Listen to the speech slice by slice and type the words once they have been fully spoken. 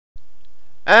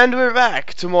And we're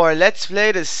back to more Let's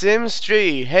Play The Sims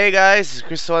 3. Hey guys, it's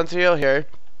Chris13 here.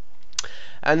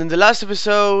 And in the last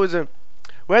episode,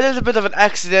 we had a little bit of an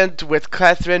accident with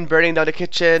Catherine burning down the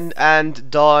kitchen and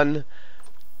Dawn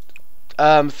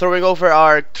throwing over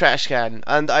our trash can.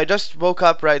 And I just woke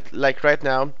up right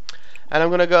now, and I'm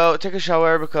gonna go take a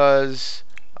shower because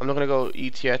I'm not gonna go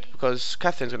eat yet because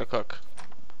Catherine's gonna cook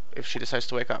if she decides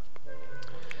to wake up.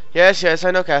 Yes,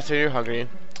 I know, Catherine, you're hungry.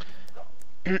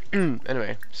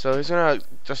 Anyway, so he's gonna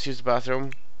just use the bathroom.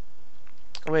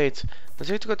 Wait, does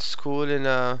he have to go to school in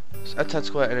at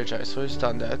school at Energize? So he's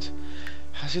done that.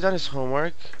 Has he done his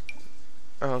homework?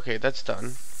 Oh, okay, that's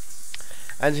done.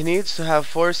 And he needs to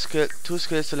have 2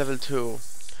 skills to level 2.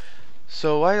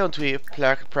 So why don't we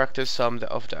practice some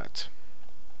of that?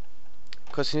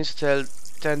 Because he needs to tell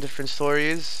 10 different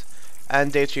stories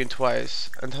and daydream twice.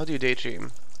 And how do you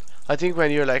daydream? I think when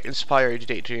you're like inspired, you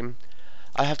daydream.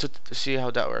 I have to see how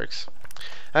that works.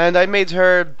 And I made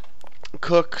her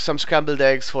cook some scrambled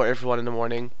eggs for everyone in the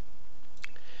morning.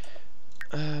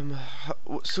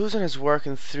 Susan has work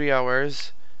in 3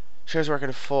 hours. She has work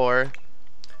in 4.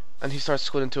 And he starts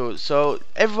school in 2. So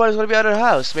everyone is going to be out of the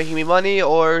house, making me money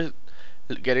or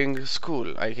getting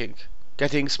school, I think.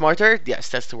 Getting smarter? Yes,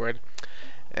 that's the word.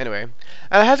 Anyway. And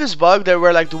I have this bug that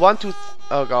where like the 1, 2...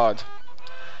 Oh god.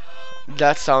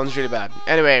 That sounds really bad.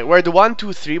 Anyway, where the 1,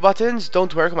 2, 3 buttons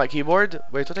don't work on my keyboard.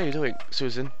 Wait, what are you doing,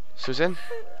 Susan? Susan?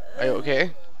 Are you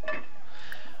okay?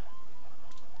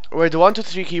 Where the 1, 2,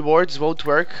 3 keyboards won't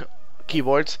work. The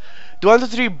 1, 2,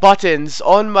 3 buttons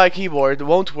on my keyboard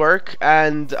won't work,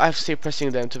 and I have to stay pressing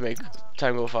them to make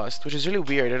time go fast, which is really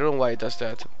weird. I don't know why it does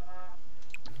that.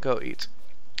 Go eat.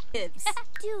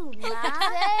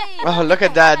 Oh, look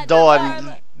at that,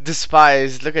 Dawn.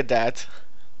 Despised. Look at that.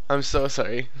 I'm so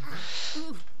sorry.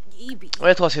 Well,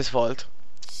 it was his fault.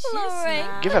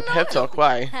 Give a pep talk,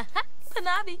 why?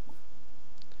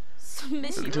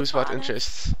 Two spot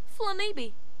interests.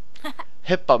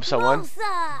 Hip bump someone.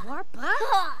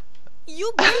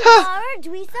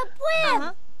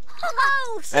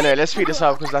 Anyway, let's speed this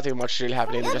up because nothing much really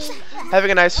happening. We're just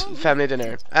having a nice family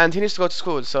dinner. And he needs to go to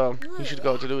school, so he should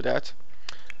go to do that.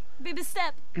 Baby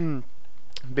step.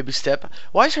 Baby step.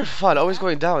 Why is her fun always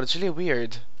going down? It's really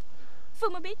weird.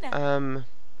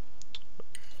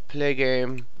 Play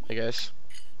game, I guess.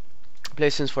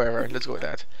 Play Sims Forever. Let's go with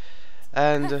that.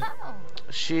 And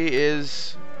she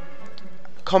is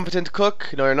competent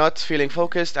cook. No, you're not. Feeling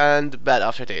focused and bad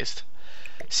aftertaste.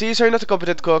 See, so you're not a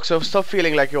competent cook, so stop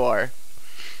feeling like you are.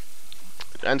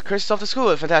 And Chris is off to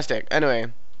school. Fantastic. Anyway,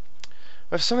 we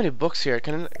have so many books here.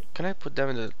 Can I put them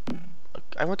in the?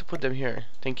 I want to put them here.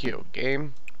 Thank you.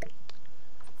 Game.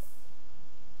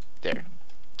 There.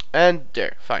 And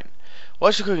there, fine.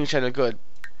 Watch the cooking channel, good.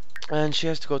 And she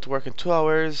has to go to work in 2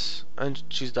 hours, and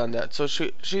she's done that. So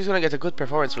she's gonna get a good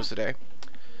performance boost today.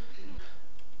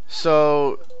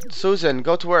 So Susan,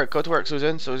 go to work,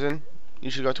 Susan. Susan,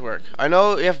 you should go to work. I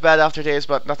know you have bad aftertaste,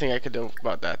 but nothing I can do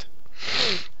about that.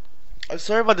 I'm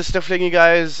sorry about the sniffling, you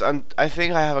guys. I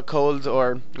think I have a cold,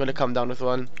 or I'm gonna come down with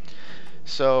one.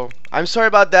 So I'm sorry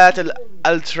about that.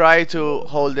 I'll try to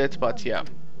hold it, but yeah.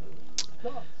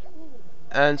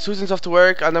 And Susan's off to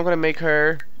work, and I'm gonna make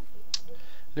her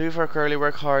live her curly,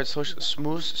 work hard,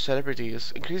 smooth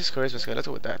celebrities, increases charisma skill. Let's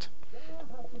go with that.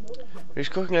 Reach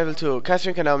cooking level 2.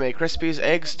 Catherine can now make recipes,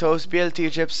 eggs, toast,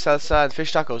 BLT chips, salsa, and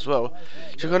fish tacos. Whoa!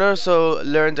 She can also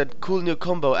learn that cool new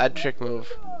combo add trick move.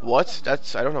 What? I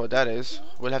don't know what that is.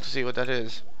 We'll have to see what that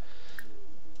is.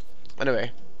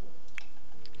 Anyway,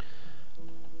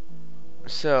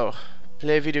 so.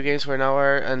 Play video games for an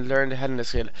hour and learn the handling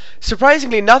skill.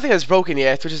 Surprisingly, nothing has broken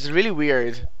yet, which is really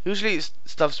weird. Usually,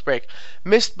 stuff's break.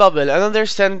 Missed bubble, another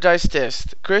standardized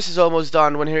test. Chris is almost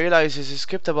done when he realizes he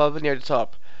skipped a bubble near the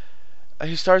top.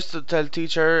 He starts to tell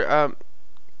teacher,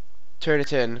 turn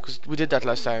it in, because we did that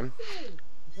last time.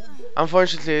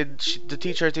 Unfortunately, the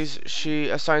teacher she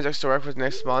assigns extra work for the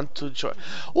next month to join.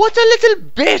 What a little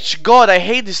bitch! God, I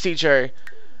hate this teacher.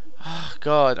 Oh,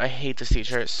 God, I hate this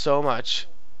teacher so much.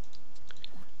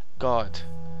 God.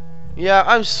 Yeah,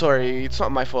 I'm sorry. It's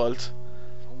not my fault.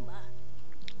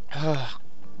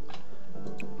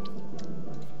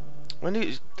 When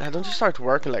don't you start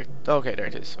working like... Okay, there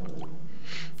it is.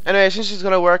 Anyway, since she's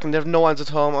gonna work and no one's at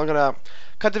home, I'm gonna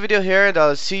cut the video here and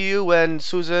I'll see you when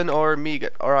Susan or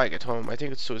I get home. I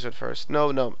think it's Susan first.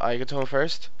 No, I get home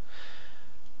first.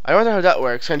 I wonder how that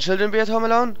works. Can children be at home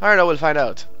alone? I don't know, we'll find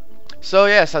out. So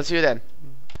yes, I'll see you then.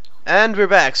 And we're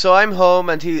back. So I'm home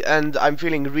and I'm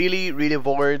feeling really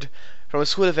bored from a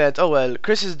school event. Oh well,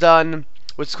 Chris is done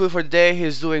with school for the day.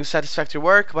 He's doing satisfactory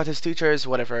work, but his teachers,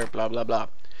 whatever, blah blah blah.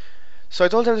 So I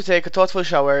told him to take a thoughtful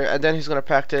shower, and then he's gonna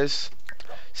practice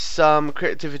some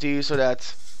creativity so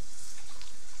that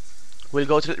we'll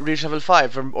go to reach level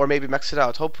 5, or maybe max it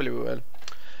out. Hopefully we will.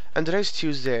 And today's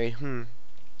Tuesday.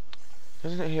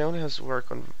 He only has work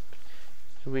on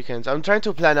weekends. I'm trying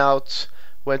to plan out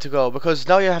when to go, because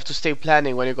now you have to stay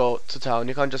planning when you go to town.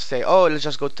 You can't just say, oh, let's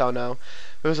just go to town now,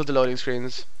 because of the loading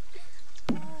screens.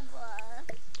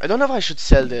 I don't know if I should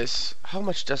sell this. How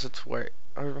much does it worth?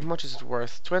 Or how much is it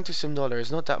worth?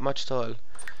 $20 not that much at all.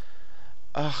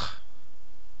 Ugh.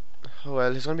 Oh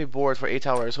well, he's gonna be bored for 8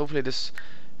 hours. Hopefully this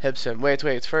helps him. Wait,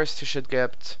 first he should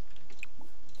get...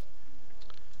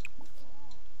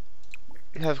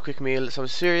 have a quick meal, some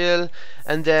cereal,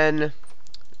 and then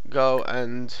go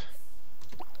and...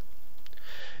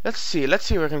 Let's see if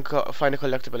we can find a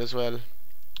collectible as well.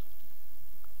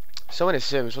 So many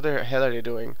Sims, what the hell are they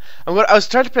doing? I was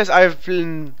trying to press,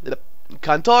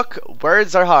 can't talk,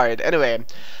 words are hard. Anyway,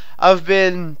 I've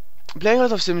been playing a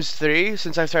lot of Sims 3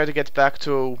 since I've tried to get back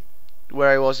to where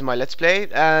I was in my Let's Play,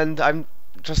 and I'm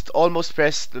just almost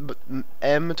pressed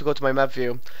M to go to my map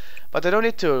view. But I don't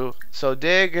need to, so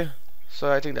dig, so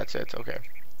I think that's it, okay.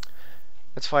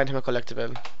 Let's find him a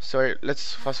collectible. So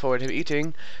let's fast forward him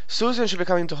eating. Susan should be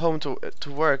coming home to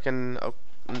work in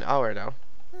an hour now.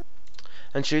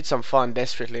 And she needs some fun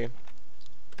desperately.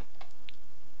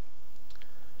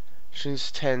 She's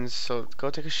tense, so go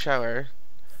take a shower.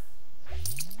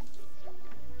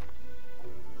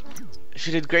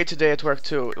 She did great today at work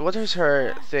too. What is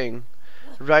her thing?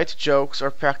 Write jokes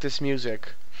or practice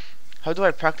music. How do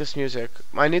I practice music?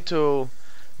 I need to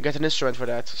get an instrument for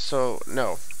that, so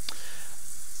no.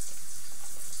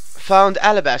 Found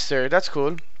alabaster, that's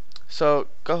cool. So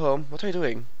go home. What are you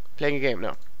doing? Playing a game?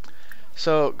 No.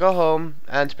 So go home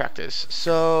and practice.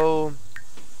 So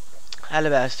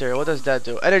alabaster, what does that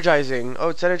do? Energizing. Oh,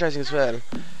 it's energizing as well.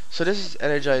 So this is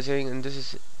energizing and this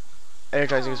is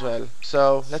energizing as well.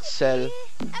 So let's sell.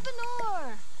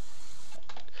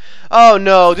 Oh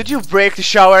no, did you break the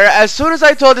shower? As soon as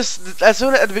I told this, at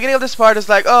the beginning of this part, it's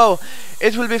like, oh,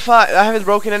 it will be fine. I haven't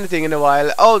broken anything in a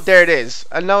while. Oh, there it is.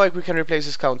 And now we can replace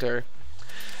this counter.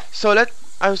 So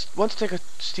want to take a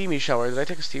steamy shower. Did I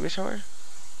take a steamy shower?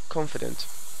 Confident.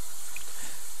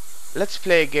 Let's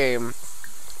play a game.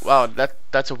 Wow,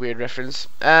 that's a weird reference.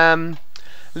 Then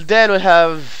we'll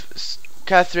have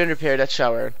Catherine repair that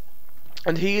shower.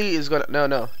 And he is gonna...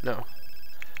 No.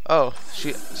 Oh,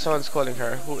 someone's calling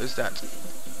her. Who is that?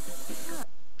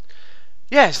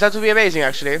 Yes, that would be amazing,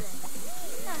 actually.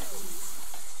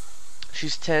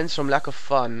 She's tense from lack of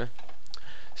fun.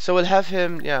 So we'll have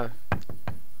him, yeah,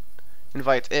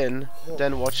 invite in,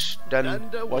 then watch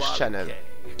channel.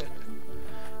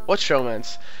 Watch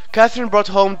romance. Catherine brought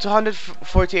home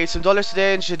 $248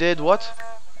 today, and she did what?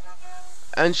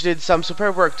 And she did some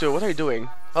superb work too. What are you doing?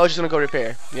 Oh, she's gonna go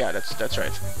repair. Yeah, that's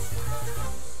right.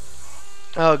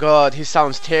 Oh god, he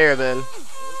sounds terrible.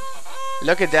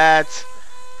 Look at that.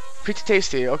 Pretty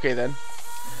tasty. Okay then.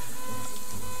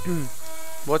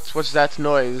 What's that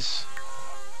noise?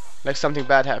 Like something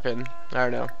bad happened. I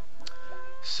don't know.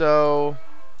 So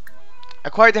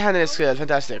acquired the handling skill.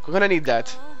 Fantastic. We're gonna need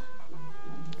that.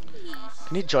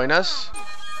 Can he join us?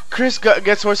 Chris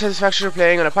gets more satisfaction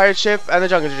playing on a pirate ship and a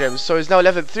jungle gym, so he's now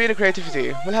level 3 in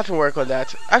creativity. We'll have to work on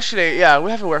that. Actually, yeah,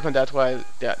 we'll have to work on that while...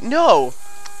 Yeah. No!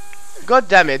 God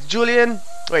damn it. Julian...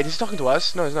 Wait, he's talking to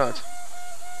us? No, he's not.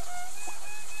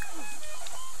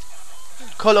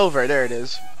 Call over. There it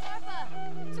is.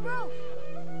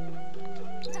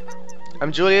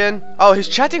 I'm Julian. Oh, he's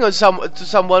chatting on to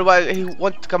someone while he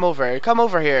wants to come over. Come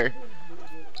over here.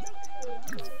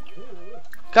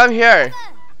 Come here.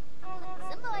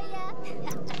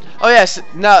 Oh yes,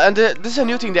 now, and this is a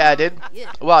new thing they added.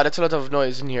 Wow, that's a lot of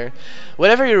noise in here.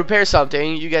 Whenever you repair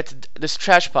something, you get this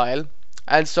trash pile.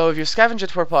 And so if you scavenge it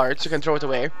for parts, you can throw it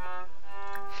away.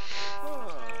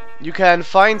 You can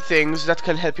find things that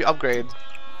can help you upgrade.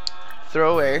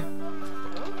 Throw away.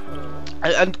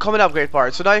 And common upgrade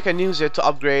parts. So now you can use it to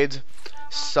upgrade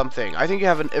something. I think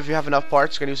if you have enough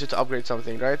parts, you can use it to upgrade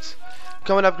something, right?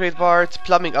 Common upgrade parts,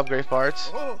 plumbing upgrade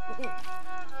parts.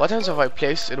 What else have I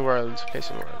placed in world?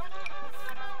 Place in world.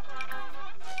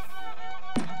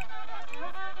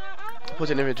 Put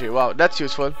in inventory. Wow, that's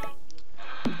useful.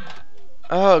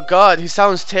 Oh god, he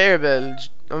sounds terrible.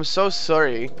 I'm so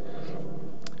sorry.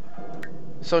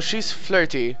 So she's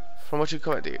flirty, from what you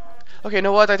commented. Okay, you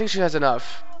know what? I think she has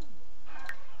enough.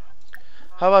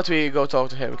 How about we go talk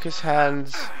to him? Kiss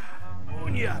hands.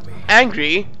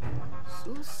 Angry?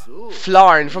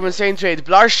 FLARN from Insane Trade.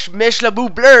 BLURSH,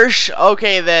 MESHALOOB, BLURSH.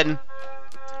 Okay then.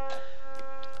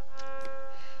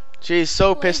 She's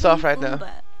so pissed off right now.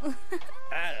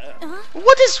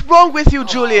 What is wrong with you,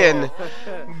 Julian?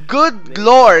 Good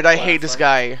lord, I hate this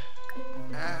guy.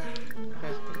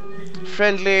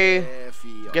 Friendly,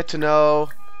 get to know,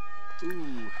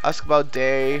 ask about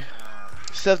day,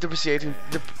 self-deprecating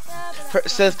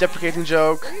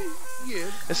joke,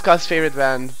 discuss favorite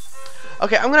band.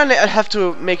 Okay, I'm gonna have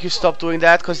to make you stop doing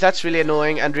that because that's really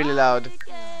annoying and really loud.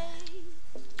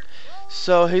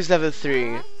 So he's level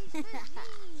 3.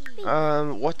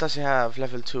 What does he have?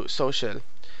 Level 2, social.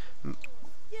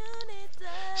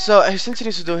 So since he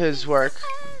needs to do his work,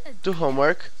 do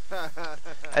homework,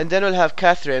 and then we'll have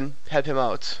Catherine help him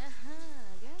out.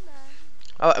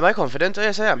 Oh, am I confident? Oh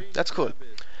yes, I am. That's cool.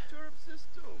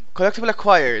 Collectible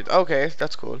acquired. Okay,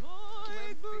 that's cool.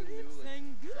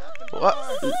 What?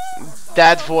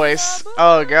 That voice.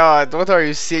 Oh god, what are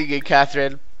you singing,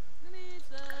 Catherine?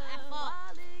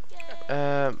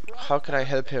 How can I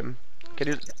help him? Can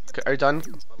you? Are you done?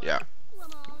 Yeah.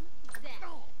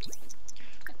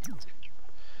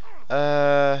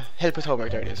 Help with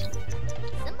homework. There it is.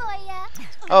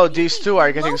 Oh, these two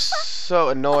are getting so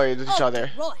annoyed with each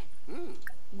other.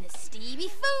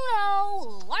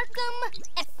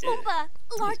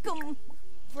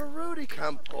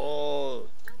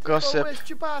 Gossip.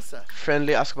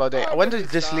 Friendly. Ask about day. When did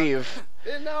this leave?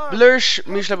 BLURSH.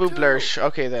 MESHALOOB. BLURSH.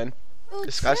 Okay then.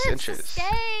 Discuss interests.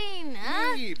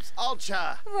 Enthused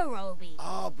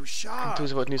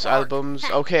about news albums.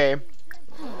 Okay.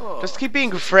 Just keep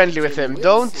being friendly with him.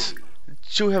 Don't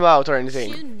chew him out or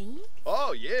anything.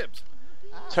 Oh, yibs.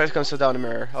 Try to come sit down in the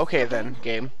mirror. Okay then,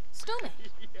 game.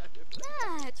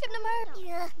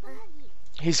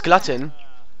 He's glutton.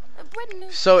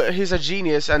 So he's a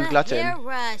genius and glutton.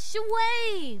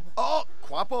 Oh,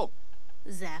 Quapo.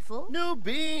 New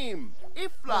beam.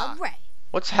 Ifla.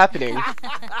 What's happening?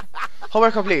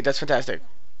 Homework complete. That's fantastic.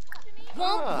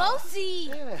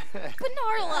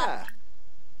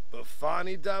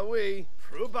 Bafani Dawi.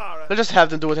 Prubara. We'll just have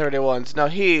them do whatever they want. Now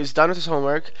he's done with his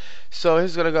homework, so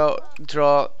he's gonna go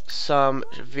draw some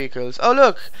vehicles. Oh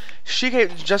look, Sydney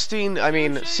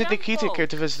Keating came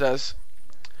to visit us.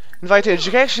 Invited.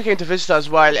 She actually came to visit us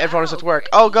while everyone was at work.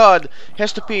 Oh god, he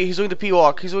has to pee. He's doing the pee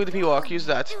walk. He's doing the pee walk. Use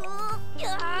that.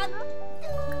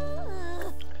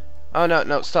 Oh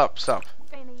no, stop.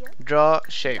 Draw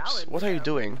shapes. What are you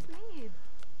doing?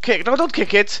 Kick. No, don't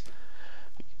kick it.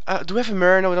 Do we have a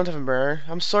mirror? No, we don't have a mirror.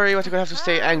 I'm sorry, but you're gonna have to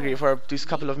stay angry for these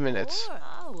couple of minutes.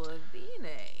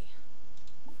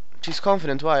 She's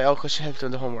confident. Why? Oh, because she helped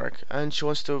in the homework. And she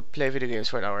wants to play video games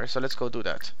for an hour. So let's go do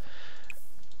that.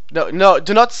 No,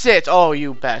 do not sit. Oh,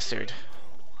 you bastard.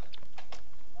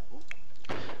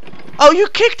 Oh, you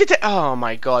kicked it. Oh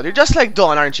my god. You're just like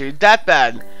Dawn, aren't you? That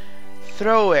bad.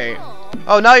 Throw away.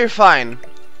 Oh, now you're fine.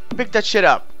 Pick that shit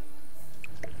up.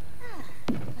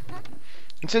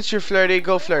 And since you're flirty,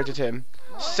 go flirt with him.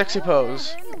 Sexy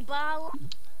pose.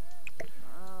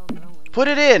 Put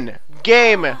it in.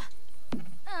 Game.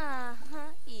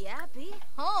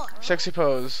 Sexy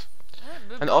pose.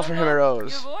 And offer him a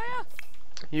rose.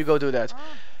 You go do that.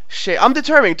 I'm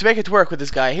determined to make it work with this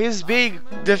guy. He's being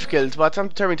difficult, but I'm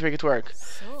determined to make it work.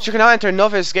 She can now enter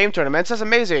novice game tournaments. That's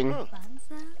amazing.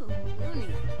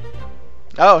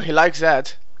 Oh, he likes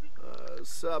that.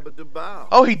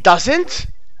 Oh, he doesn't?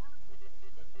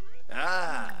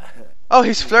 Oh,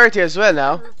 he's flirty as well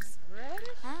now.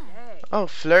 Oh,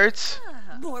 flirts.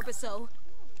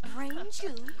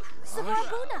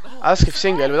 Ask if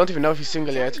single. We don't even know if he's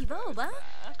single yet.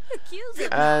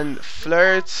 And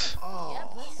flirt.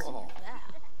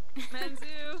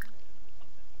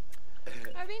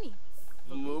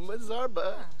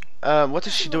 What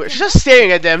is she doing? She's just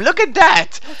staring at them. Look at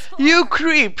that! You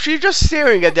creep! She's just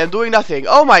staring at them, doing nothing.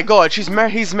 Oh my god, he's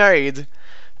married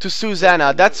to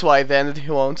Susanna. That's why then he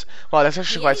won't. Wow, that's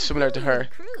actually quite similar to her.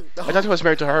 I thought he was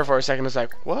married to her for a second. I was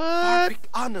like, what?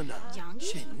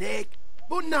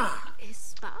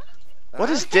 What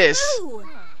is this?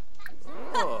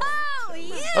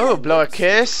 Oh, blow a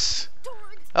kiss.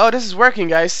 Oh, this is working,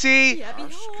 guys. See?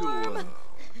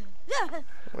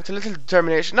 With a little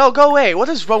determination. No, go away. What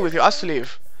is wrong with you? Ask to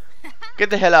leave. Get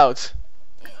the hell out.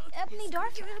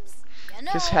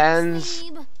 His hands.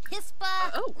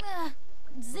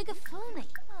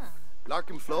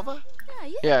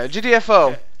 Yeah,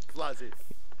 GDFO.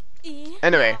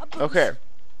 Anyway, okay.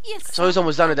 So he's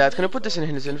almost done with that. Can I put this in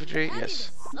his inventory?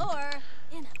 Yes.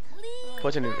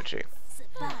 Put in inventory.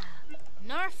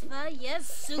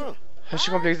 Has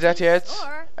she completed that yet?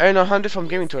 Earn 100 from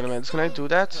gaming tournaments. Can I do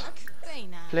that?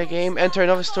 Play game. Enter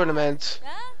novice tournament.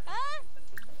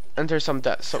 Enter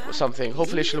something.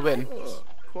 Hopefully she'll win.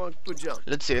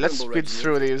 Let's see. Let's speed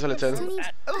through these a little.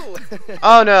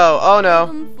 Oh no! Oh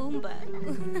no!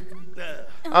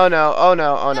 Oh no, oh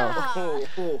no, oh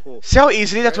no. See how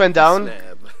easily that went down?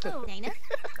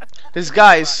 This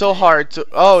guy is so hard to...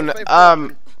 Oh, no,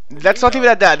 let's not leave it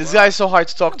at that. This guy is so hard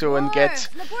to talk to and get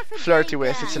flirty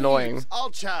with. It's annoying.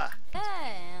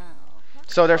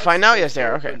 So they're fine now? Yes, they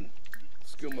are. Okay.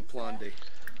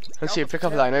 Let's see, pick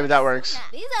up line. Maybe that works.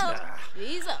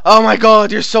 Oh my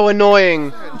god, you're so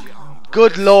annoying.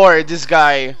 Good lord, this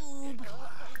guy.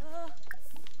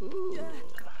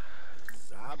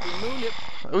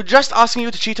 We're just asking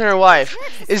you to cheat on your wife.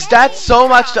 Is that so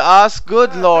much to ask?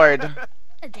 Good lord.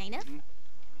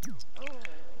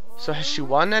 So has she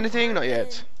won anything? Not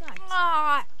yet.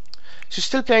 She's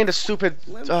still playing the stupid...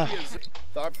 Oh,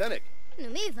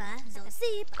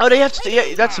 they have to...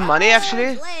 Yeah, that's money,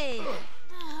 actually.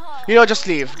 You know, just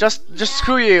leave. Just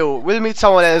screw you. We'll meet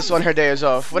someone else when her day is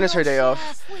off. When is her day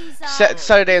off?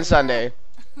 Saturday and Sunday.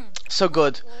 So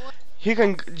good. He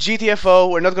can GTFO.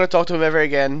 We're not gonna talk to him ever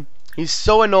again. He's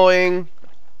so annoying.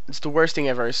 It's the worst thing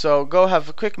ever. So go have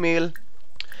a quick meal,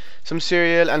 some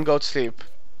cereal, and go to sleep.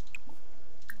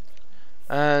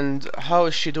 And how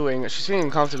is she doing? She's feeling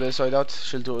uncomfortable, so I doubt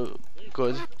she'll do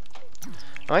good.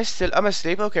 I'm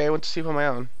asleep? Okay, I want to sleep on my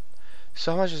own.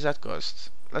 So how much does that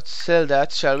cost? Let's sell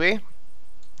that, shall we?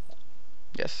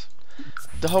 Yes.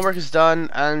 The homework is done,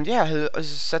 and yeah, he's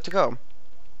set to go.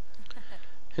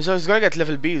 So he's gonna get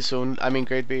level B soon. I mean,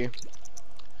 grade B.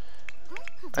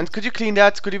 And could you clean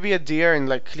that? Could you be a deer and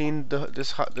like clean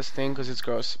this thing, cause it's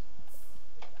gross.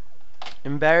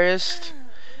 Embarrassed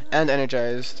and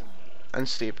energized and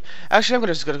sleep. Actually, I'm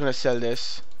just gonna sell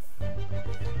this.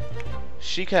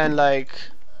 She can like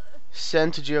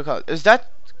send to GeoCouncil. Is that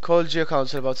called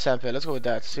GeoCouncil about sample? Let's go with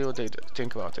that. See what they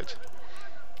think about it.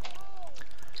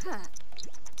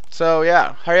 So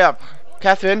yeah, hurry up,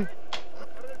 Catherine.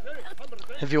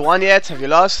 Have you won yet? Have you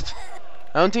lost?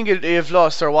 I don't think you've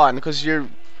lost or won, because you're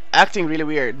acting really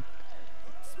weird.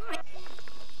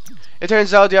 It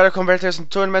turns out the other competitors in the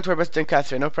tournament were better than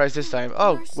Catherine. No prize this time.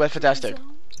 Oh, well, fantastic.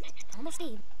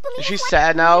 Is she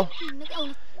sad now?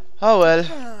 Oh well.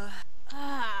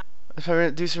 If I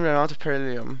do some amount of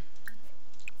beryllium.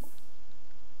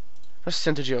 Let's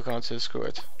send to GeoCouncil, screw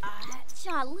it.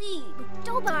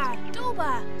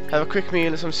 Have a quick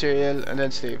meal, some cereal, and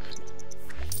then sleep.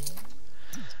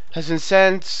 Has been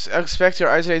sent. Expect your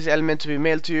isolated element to be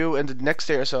mailed to you in the next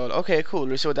day or so. Okay, cool.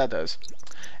 We'll see what that does.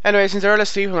 Anyway, since they're all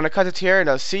asleep, I'm gonna cut it here, and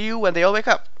I'll see you when they all wake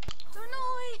up.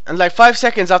 And like 5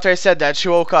 seconds after I said that, she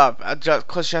woke up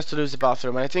because she has to lose the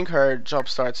bathroom, and I think her job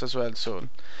starts as well soon.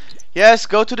 Yes,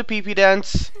 go to the pee-pee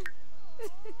dance.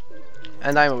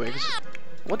 And I'm awake.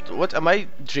 What? Am I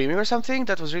dreaming or something?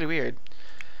 That was really weird.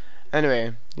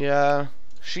 Anyway, yeah,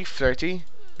 she flirty.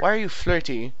 Why are you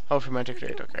flirty? Oh, for magic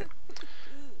rate. Okay.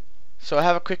 So I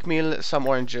have a quick meal, some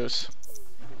orange juice.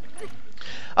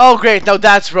 Oh great, now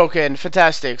that's broken.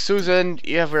 Fantastic. Susan,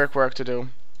 you have work to do.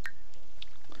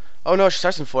 Oh no, she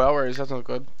starts in 4 hours. That's not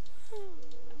good.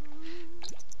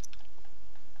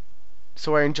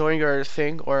 So are you enjoying your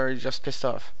thing, or are you just pissed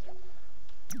off?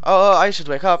 Oh, I should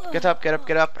wake up. Get up,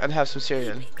 and have some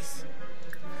cereal.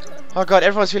 Oh god,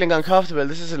 everyone's feeling uncomfortable.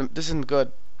 This isn't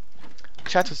good.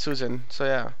 Chat with Susan. So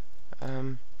yeah.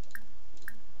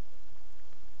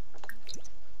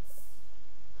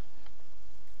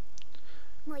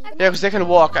 Yeah, because they can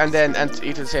walk and eat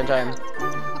at the same time.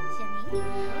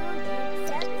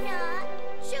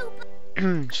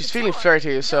 She's feeling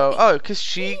flirty, so oh, kiss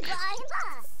cheek.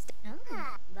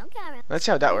 Let's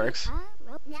see how that works.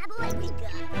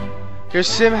 Your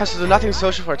sim has to do nothing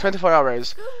social for 24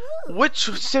 hours. Which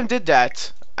sim did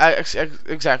that?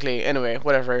 Exactly. Anyway,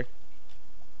 whatever.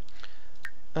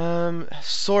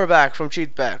 Sore back from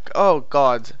cheap back. Oh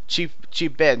god,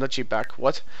 cheap bed, not cheap back.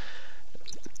 What?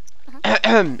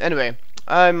 Anyway,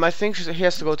 I think he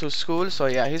has to go to school, so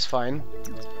yeah, he's fine.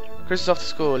 Chris is off to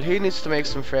school. He needs to make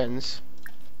some friends.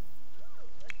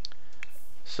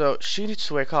 So she needs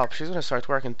to wake up. She's gonna start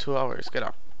work in 2 hours. Get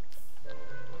up.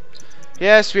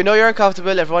 Yes, we know you're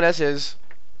uncomfortable. Everyone else is.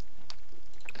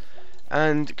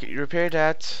 And you repair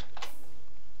that.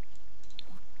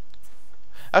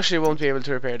 Actually, won't be able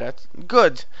to repair that.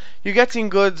 Good. You're getting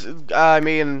good. I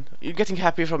mean, you're getting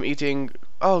happy from eating.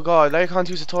 Oh god, now you can't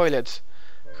use the toilet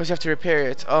because you have to repair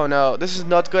it. Oh no, this is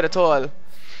not good at all. You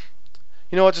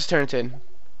know what? Just turn it in.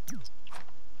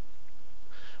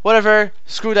 Whatever.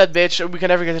 Screw that bitch. We can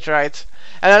never get it right.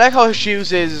 And I like how she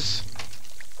uses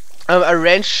a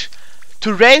wrench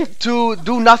to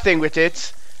do nothing with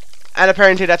it, and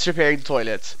apparently that's repairing the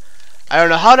toilet. I don't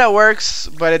know how that works,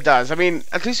 but it does. I mean,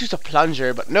 at least use a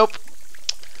plunger, but nope.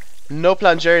 No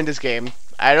plunger in this game.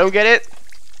 I don't get it.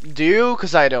 Do you?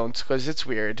 Because I don't. Because it's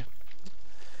weird.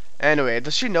 Anyway,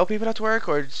 does she know people at work,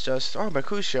 or it's just... Oh,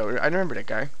 Mercutio, I remember that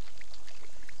guy.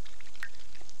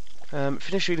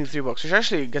 Finish reading 3 books. We should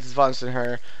actually get advanced in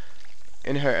her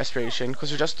aspiration,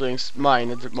 because we're just doing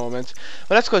mine at the moment.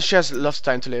 Well, let's go. She has lots of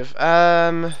time to live.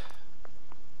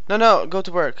 No, go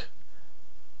to work.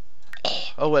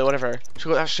 Oh well, whatever.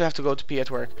 She'll have to go to pee at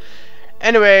work.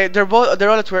 Anyway, they're all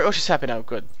at work. Oh, she's happy now.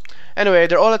 Good. Anyway,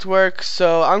 they're all at work,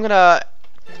 so I'm gonna...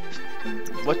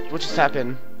 What just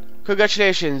happened?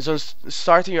 Congratulations on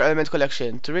starting your element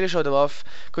collection. To really show them off,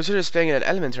 consider displaying an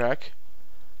element rack.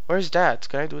 Where's that?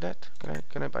 Can I do that?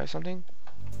 Can I buy something?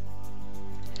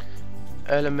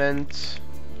 Element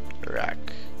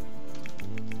rack.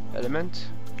 Element.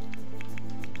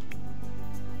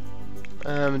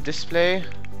 Display.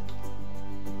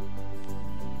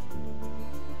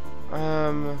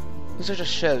 These are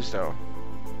just shelves though.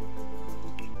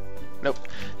 Nope,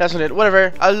 that's not it.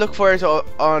 Whatever. I'll look for it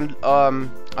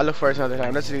I'll look for it another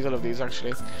time. Let's delete all of these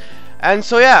actually. And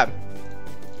so yeah,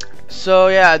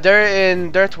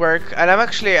 they're at work, and I'm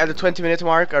actually at the 20-minute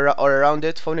mark or around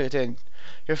it. Phoning it in.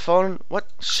 Your phone? What?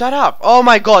 Shut up! Oh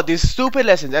my god, these stupid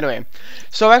lessons. Anyway,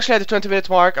 so I'm actually at the 20-minute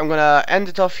mark. I'm gonna end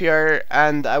it off here,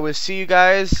 and I will see you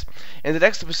guys in the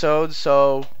next episode.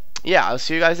 So yeah, I'll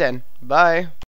see you guys then. Bye.